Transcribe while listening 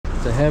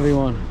It's a heavy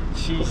one.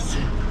 Jeez.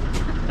 10,000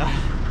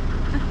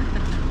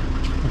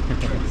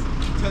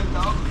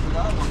 for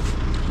that one.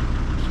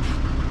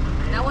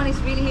 That one is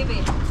really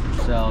heavy.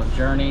 So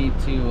journey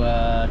to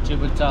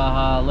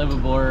Tubbataha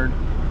liveaboard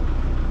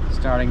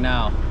starting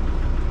now.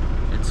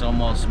 It's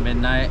almost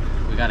midnight.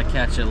 We got to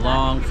catch a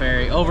long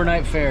ferry,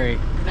 overnight ferry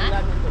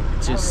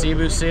to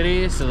Cebu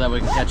City so that we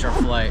can catch our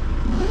flight.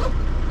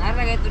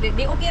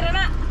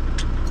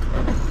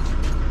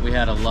 We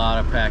had a lot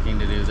of packing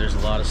to do. There's a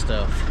lot of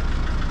stuff.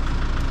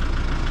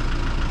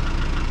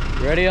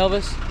 You ready,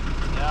 Elvis?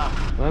 Yeah.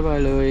 Bye-bye,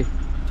 Louie.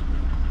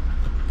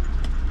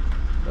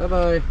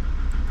 Bye-bye.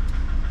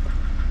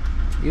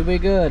 You be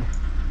good.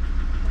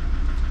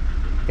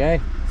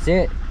 Okay,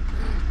 sit.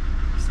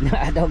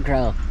 Don't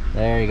crawl.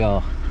 There you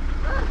go.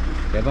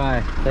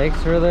 Goodbye.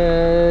 Thanks for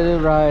the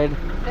ride.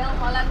 Film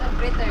a lot of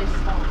critters.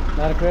 A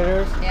lot of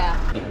critters?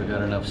 Yeah. I think we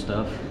got enough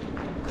stuff.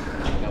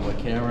 Got my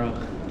camera,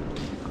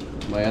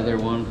 my other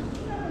one,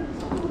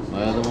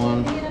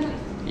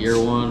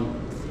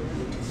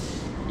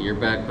 your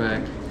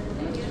backpack.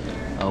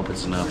 I hope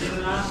it's enough.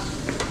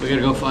 We gotta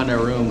go find our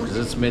room because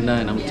it's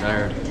midnight and I'm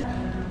tired.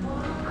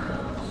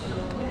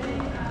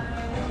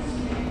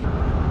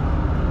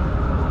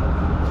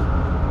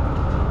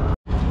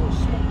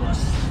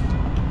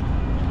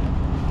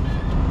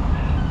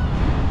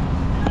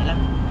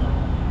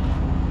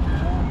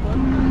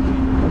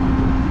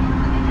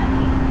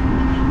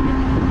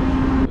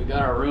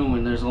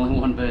 There's only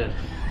one bed.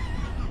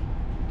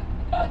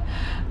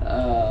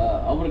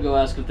 I'm gonna go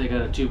ask if they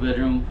got a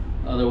 2-bedroom.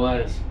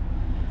 Otherwise,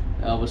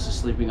 Elvis is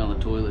sleeping on the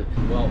toilet.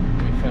 Well,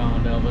 we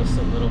found Elvis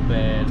a little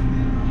bed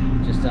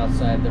just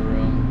outside the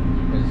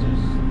room because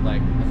there's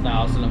like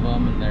 1,000 of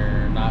them and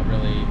they're not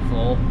really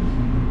full.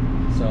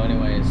 So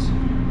anyways,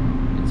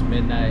 it's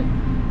midnight.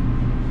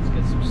 Let's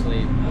get some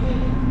sleep.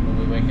 When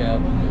we wake up,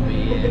 we'll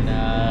be in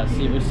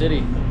Cebu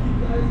City.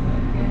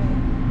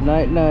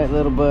 Night, night,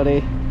 little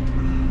buddy.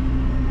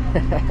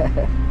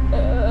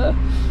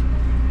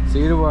 See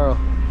you tomorrow.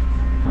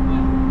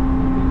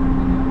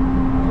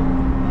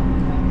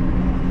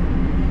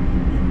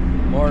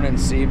 Morning,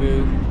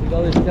 Cebu. Look at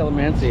all this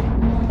calamansi.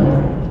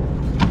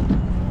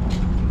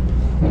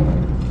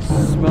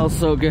 Smells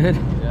so good.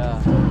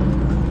 Yeah.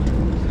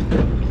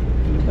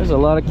 There's a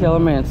lot of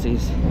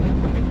calamansis.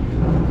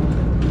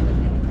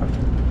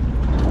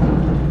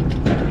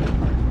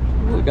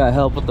 We got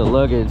help with the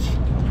luggage.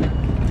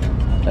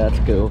 That's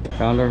cool.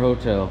 Found our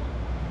hotel.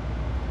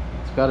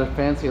 Got a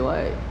fancy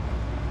light.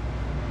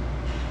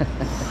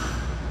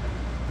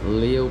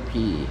 Leo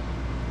P.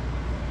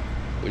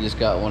 We just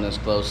got one as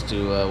close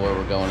to where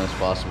we're going as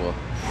possible.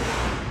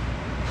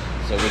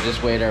 So we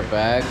just weighed our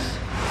bags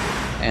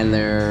and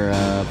they're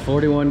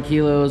 41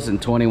 kilos and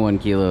 21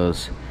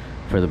 kilos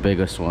for the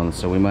biggest ones.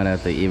 So we might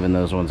have to even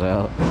those ones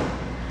out.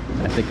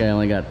 I think I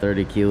only got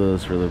 30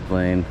 kilos for the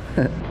plane.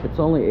 It's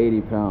only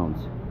 80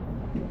 pounds.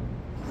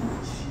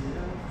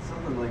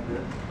 Something like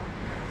that.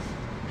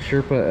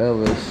 Sherpa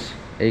Elvis,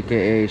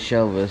 aka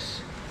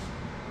Shelvis,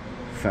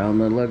 found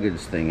the luggage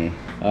thingy.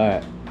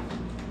 Alright,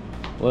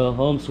 well,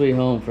 home sweet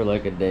home for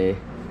like a day.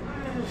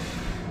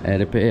 I had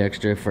to pay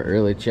extra for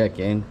early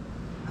check-in.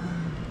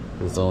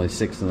 It was only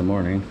 6 in the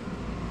morning.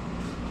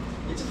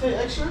 You had to pay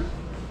extra?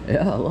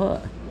 Yeah, a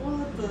lot.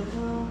 What the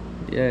hell?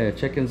 Yeah,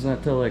 check-in's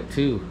not till like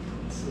 2.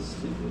 That's so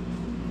stupid.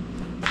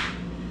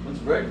 What's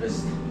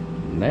breakfast?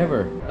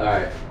 Never.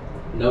 Alright,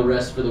 no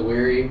rest for the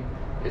weary.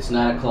 It's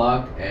 9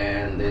 o'clock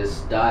and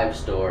this dive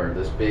store,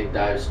 this big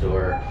dive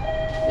store,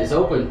 is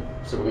open.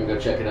 So we're gonna go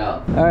check it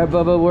out. All right,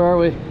 Bubba, where are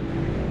we?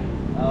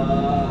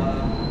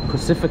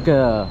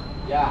 Pacifica.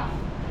 Yeah.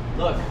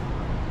 Look.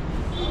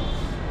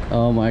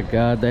 Oh my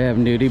God, they have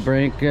nudie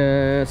break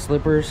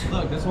slippers.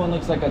 Look, this one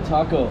looks like a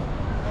taco.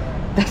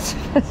 That's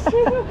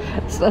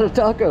it's not a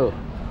taco.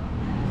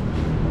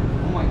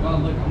 Oh my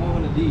God, look, I'm on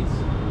one of these.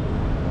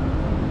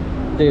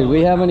 Dude,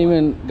 we haven't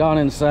even gone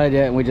inside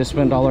yet and we just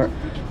spent all our...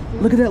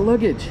 Look at that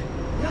luggage.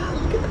 Yeah,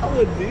 look at that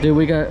one, dude. Dude,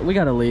 we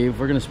gotta leave.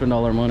 We're gonna spend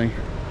all our money.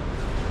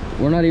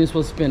 We're not even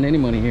supposed to spend any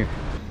money here.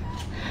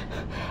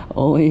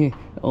 Only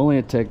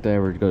a tech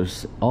diver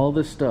goes. All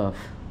this stuff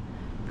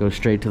goes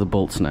straight to the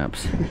bolt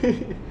snaps.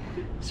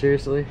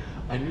 Seriously?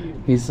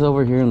 He's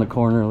over here in the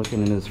corner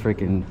looking at his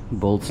freaking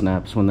bolt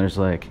snaps when there's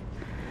like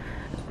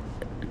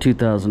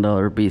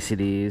 $2,000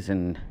 BCDs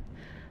and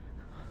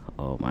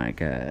oh my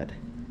God,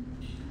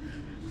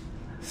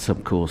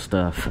 some cool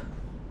stuff.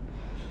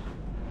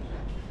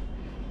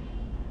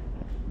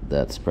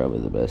 That's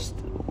probably the best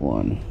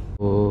one.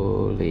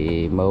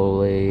 Holy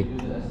moly.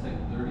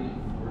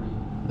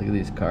 Look at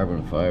these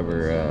carbon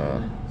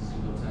fiber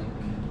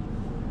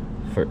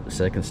for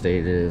second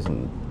stages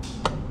and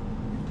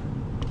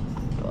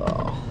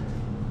oh.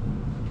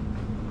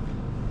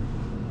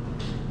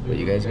 But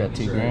you guys got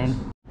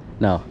 $2,000?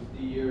 No.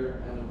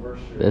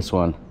 This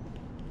one.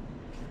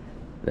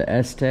 The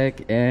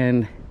S-Tech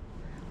and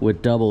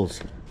with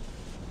doubles.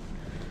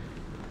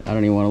 I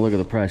don't even want to look at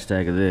the price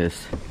tag of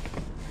this.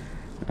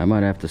 I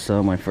might have to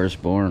sell my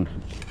firstborn.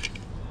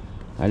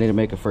 I need to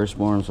make a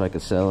firstborn so I can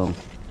sell them.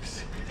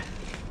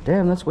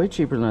 Damn, that's way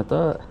cheaper than I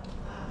thought.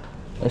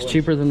 That's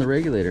cheaper than the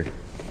regulator.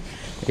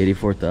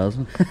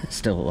 84,000.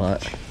 Still a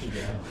lot.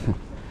 Yeah.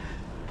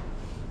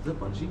 Is that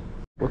bungee?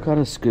 What kind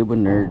of scuba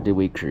nerd did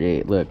we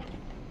create? Look,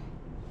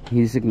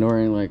 he's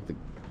ignoring like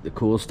the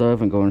cool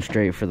stuff and going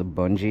straight for the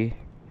bungee.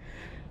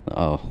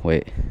 Oh,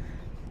 wait.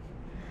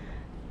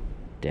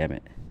 Damn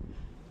it.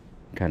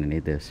 Kind of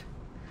need this.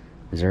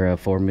 Is there a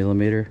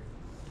 4mm?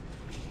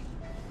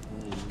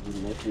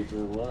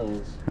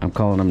 I'm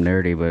calling them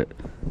nerdy, but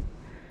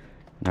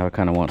now I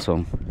kind of want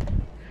some.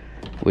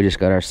 We just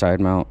got our side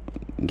mount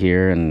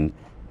gear and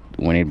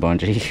we need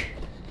bungee.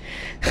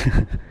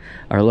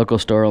 Our local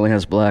store only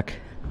has black.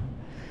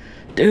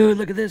 Dude,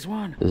 look at this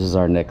one. This is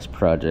our next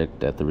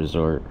project at the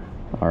resort.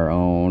 Our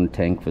own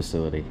tank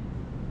facility.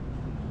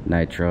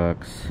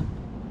 Nitrox,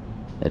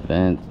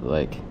 advanced,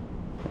 like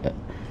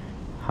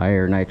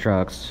higher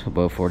nitrox,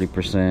 above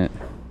 40%.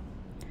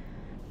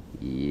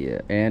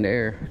 Yeah, and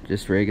air,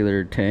 just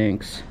regular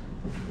tanks.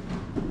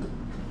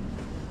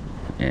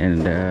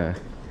 And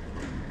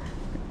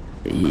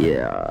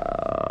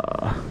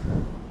yeah,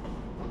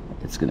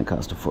 it's gonna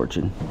cost a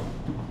fortune.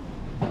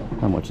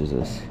 How much is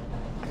this?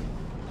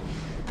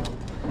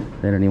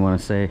 They don't even want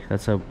to say.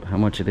 That's how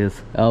much it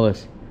is.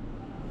 Elvis,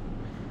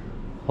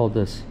 hold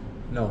this.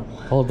 No.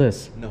 Hold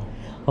this. No.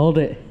 Hold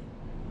it.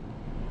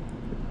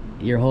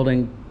 You're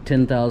holding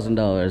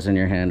 $10,000 in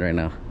your hand right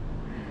now.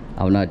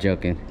 I'm not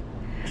joking.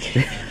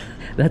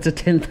 That's a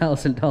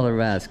 $10,000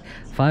 mask.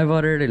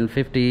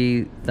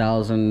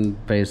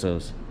 550,000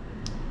 pesos.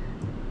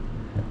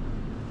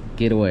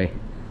 Get away.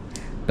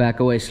 Back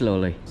away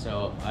slowly.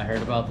 So I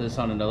heard about this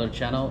on another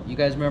channel. You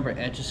guys remember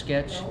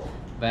Etch-a-Sketch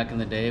back in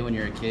the day when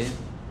you were a kid?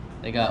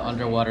 They got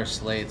underwater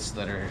slates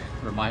that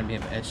remind me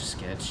of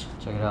Etch-a-Sketch.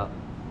 Check it out.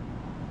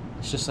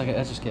 It's just like an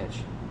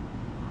Etch-a-Sketch.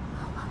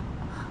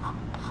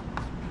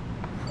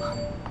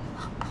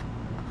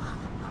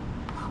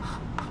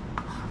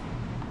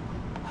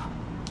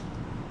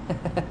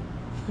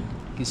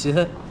 You see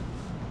that?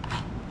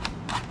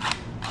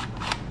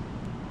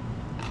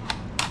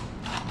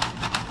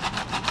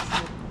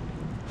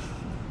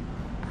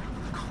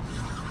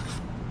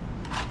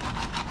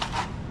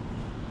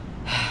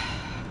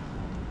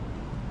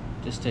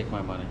 Just take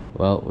my money.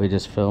 Well, we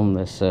just filmed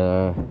this.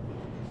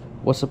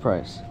 What's the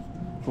price?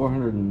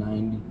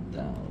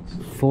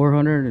 490,000.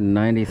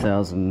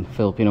 490,000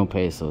 Filipino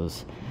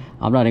pesos.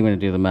 I'm not even gonna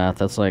do the math.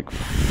 That's like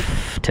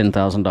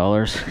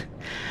 $10,000.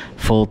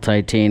 Full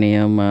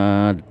titanium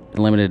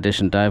limited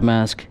edition dive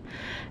mask,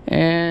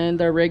 and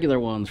their regular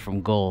ones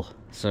from Goal.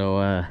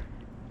 So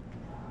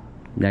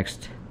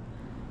next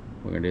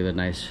we're gonna do the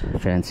nice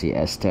fancy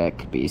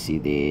S-Tech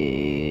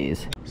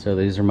BCDs. So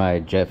these are my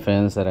jet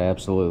fins that I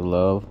absolutely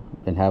love,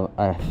 and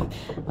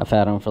I've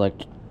had them for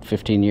like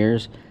 15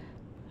 years,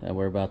 and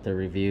we're about to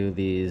review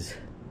these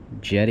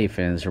jetty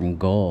fins from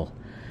Goal,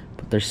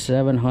 but they're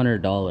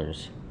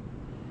 $700.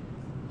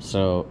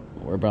 So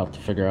we're about to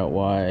figure out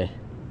why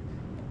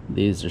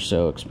these are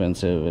so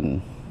expensive.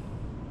 And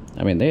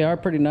I mean, they are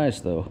pretty nice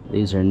though.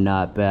 These are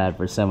not bad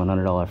for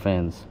 $700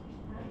 fins.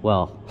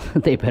 Well,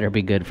 they better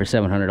be good for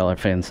 $700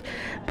 fins,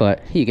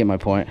 but you get my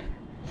point.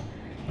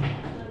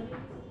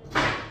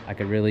 I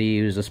could really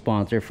use a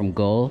sponsor from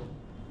Goal.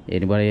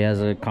 Anybody has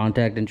a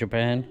contact in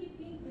Japan,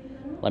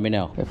 let me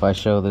know. If I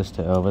show this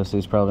to Elvis,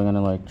 he's probably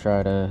gonna like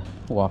try to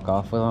walk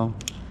off with them.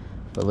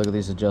 But look at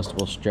these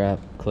adjustable strap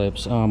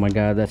clips. Oh my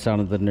god, that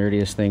sounded the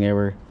nerdiest thing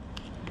ever.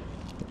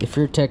 If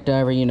you're a tech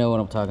diver, you know what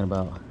I'm talking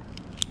about.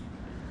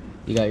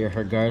 You got your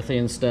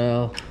Hergarthian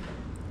style,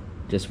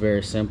 just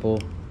very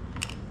simple,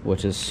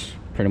 which is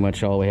pretty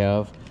much all we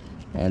have.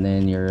 And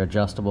then your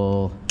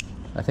adjustable,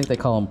 I think they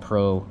call them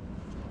Pro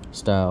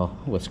style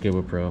with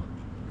Scuba Pro.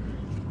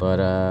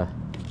 But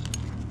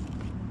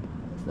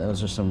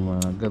those are some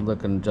good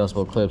looking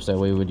adjustable clips that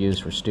we would use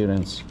for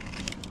students.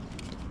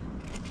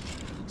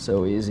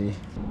 So easy.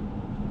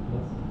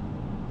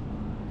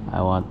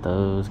 I want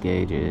those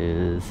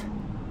gauges.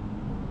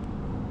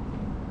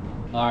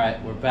 All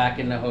right, we're back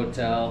in the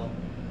hotel.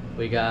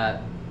 We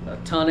got a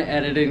ton of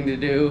editing to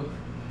do.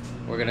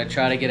 We're gonna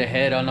try to get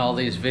ahead on all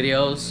these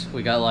videos.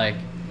 We got like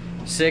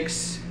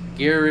 6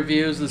 gear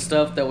reviews and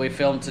stuff that we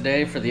filmed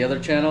today for the other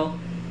channel,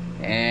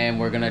 and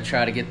we're gonna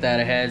try to get that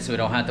ahead so we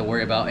don't have to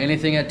worry about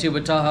anything at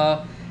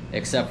Tubbataha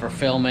except for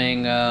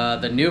filming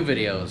the new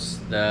videos,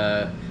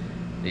 the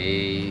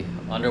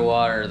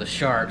underwater, the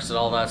sharks, and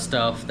all that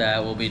stuff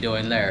that we'll be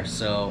doing there.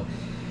 So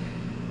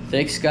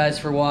thanks guys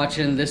for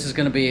watching. This is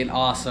gonna be an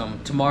awesome.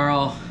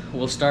 Tomorrow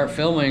we'll start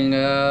filming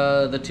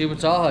the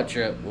Tubbataha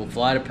trip. We'll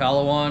fly to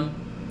Palawan,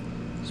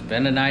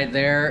 spend a night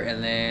there,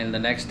 and then the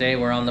next day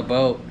we're on the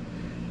boat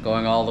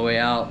going all the way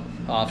out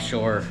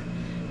offshore,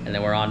 and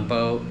then we're on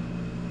boat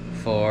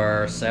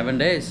for 7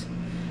 days.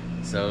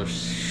 So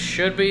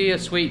should be a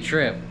sweet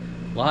trip.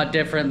 A lot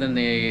different than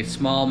the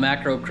small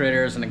macro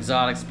critters and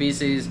exotic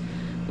species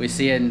we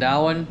see in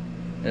Darwin.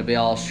 It'll be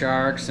all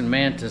sharks and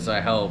mantas, I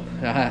hope.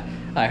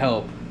 I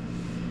hope.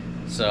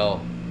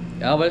 So,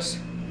 Elvis,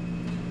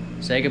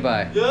 say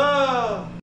goodbye. Yeah!